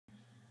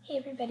Hey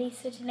everybody,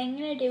 so today I'm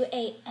going to do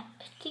a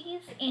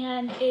empties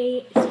and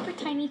a super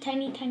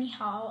tiny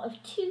haul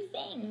of two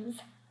things.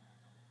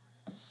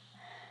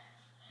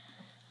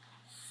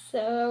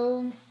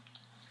 So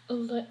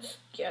let's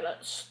get it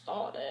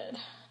started.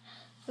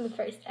 So the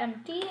first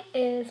empty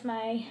is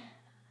my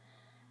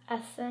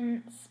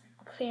Essence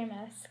Clear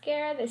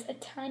Mascara. There's a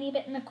tiny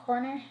bit in the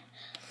corner,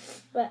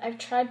 but I've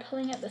tried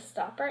pulling out the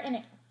stopper and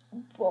it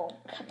won't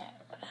come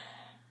out.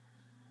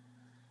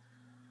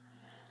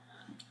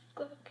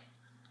 Look.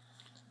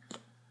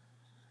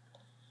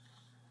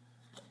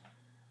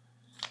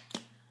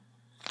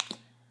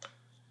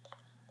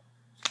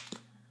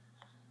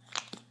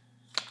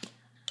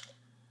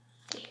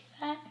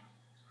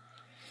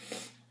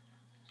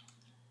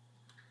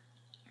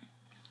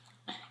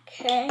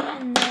 Okay,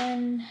 and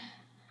then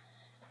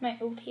my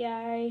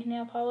OPI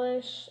nail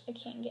polish. I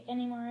can't get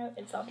any more out.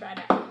 It's all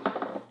dried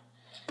out.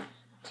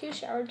 2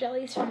 shower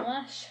jellies from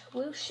Lush,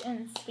 Whoosh,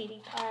 and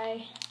Sweetie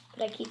Pie.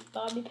 But I keep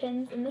bobby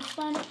pins in this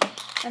one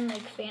and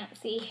like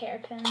fancy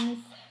hairpins.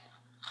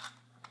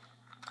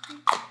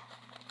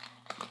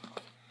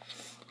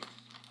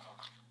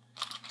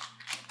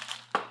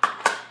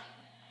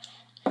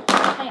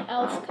 My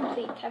e.l.f.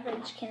 Complete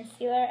Coverage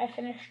Concealer. I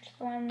finished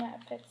the one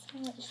that fits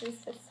me, which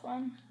is this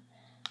one.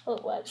 Well,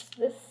 it was.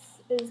 This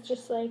is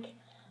just like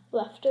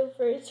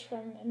leftovers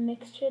from a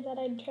mixture that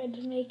I tried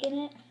to make in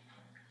it.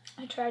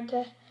 I tried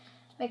to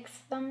mix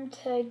them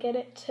to get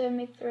it to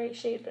make the right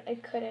shade, but I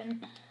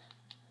couldn't.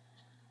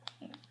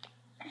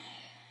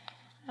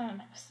 I don't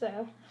know,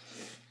 so.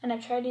 And I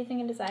tried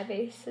using it as eye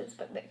bases,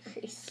 but they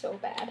crease so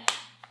bad.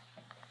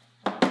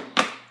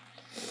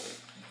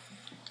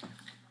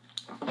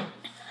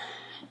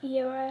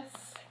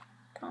 EOS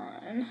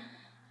gone.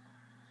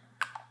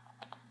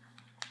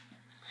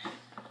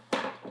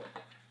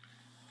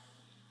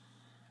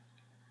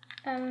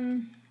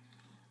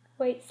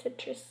 White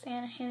citrus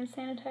hand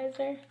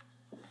sanitizer.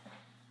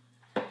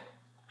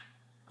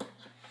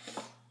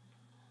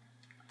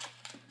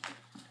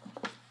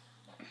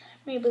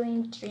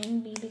 Maybelline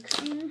Dream BB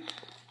Cream.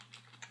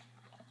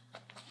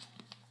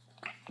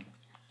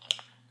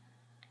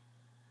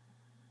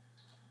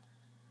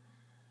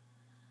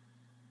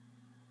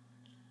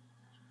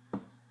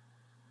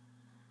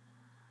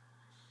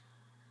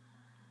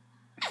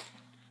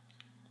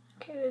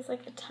 Okay, there's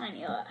like a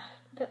tiny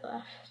bit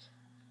left.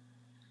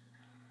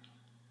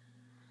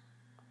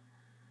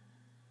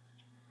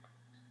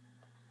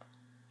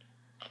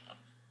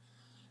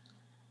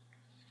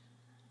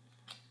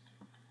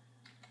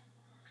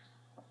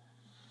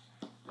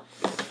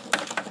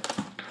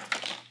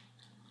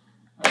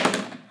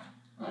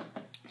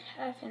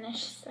 I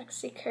finished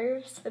Sexy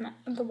Curves,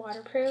 the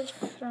waterproof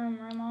from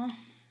Rimmel.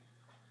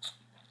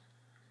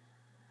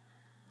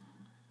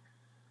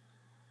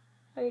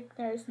 Like,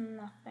 there's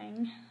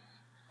nothing.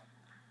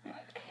 Look.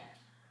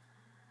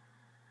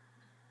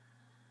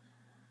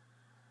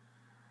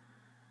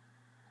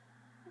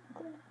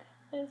 Look,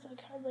 there's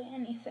like hardly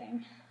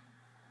anything.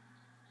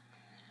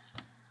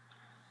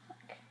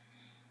 Look.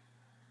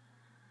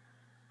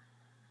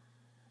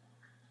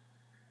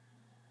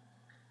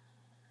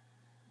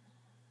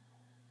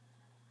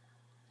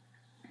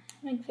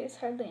 Like, there's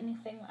hardly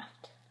anything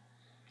left.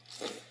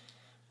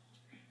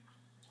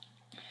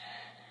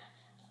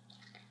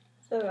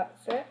 So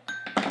that's it.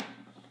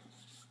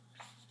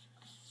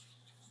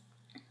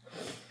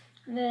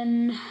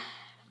 Then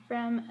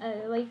from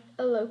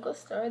a local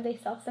store, they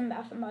sell some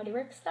Bath & Body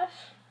Works stuff.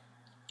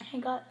 I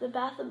got the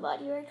Bath &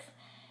 Body Works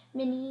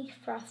Mini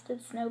Frosted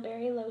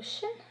Snowberry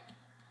Lotion.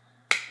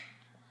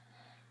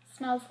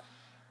 Smells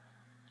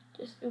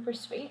just uber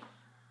sweet.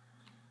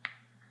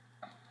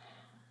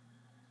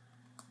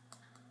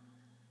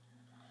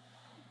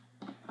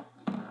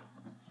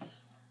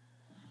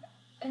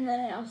 And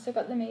then I also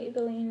got the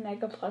Maybelline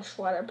Mega Plush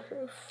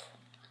Waterproof.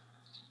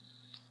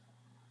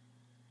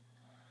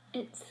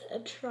 It's a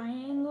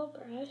triangle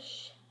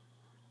brush.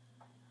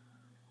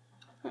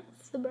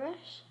 That's the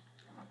brush.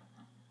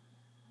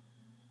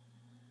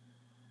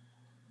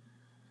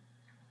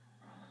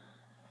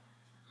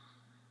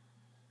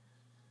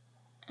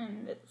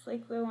 And it's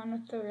like the one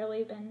with the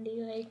really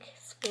bendy, like,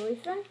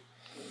 spoolie thing.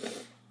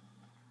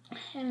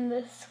 And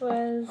this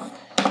was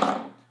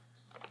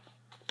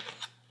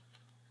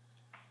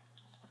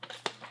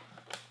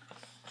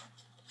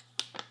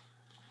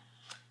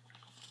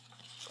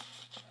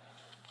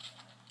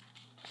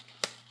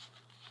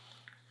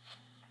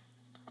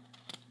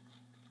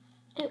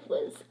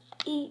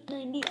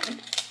 $8.99.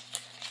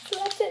 So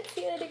that's it.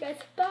 See you later, guys.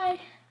 Bye.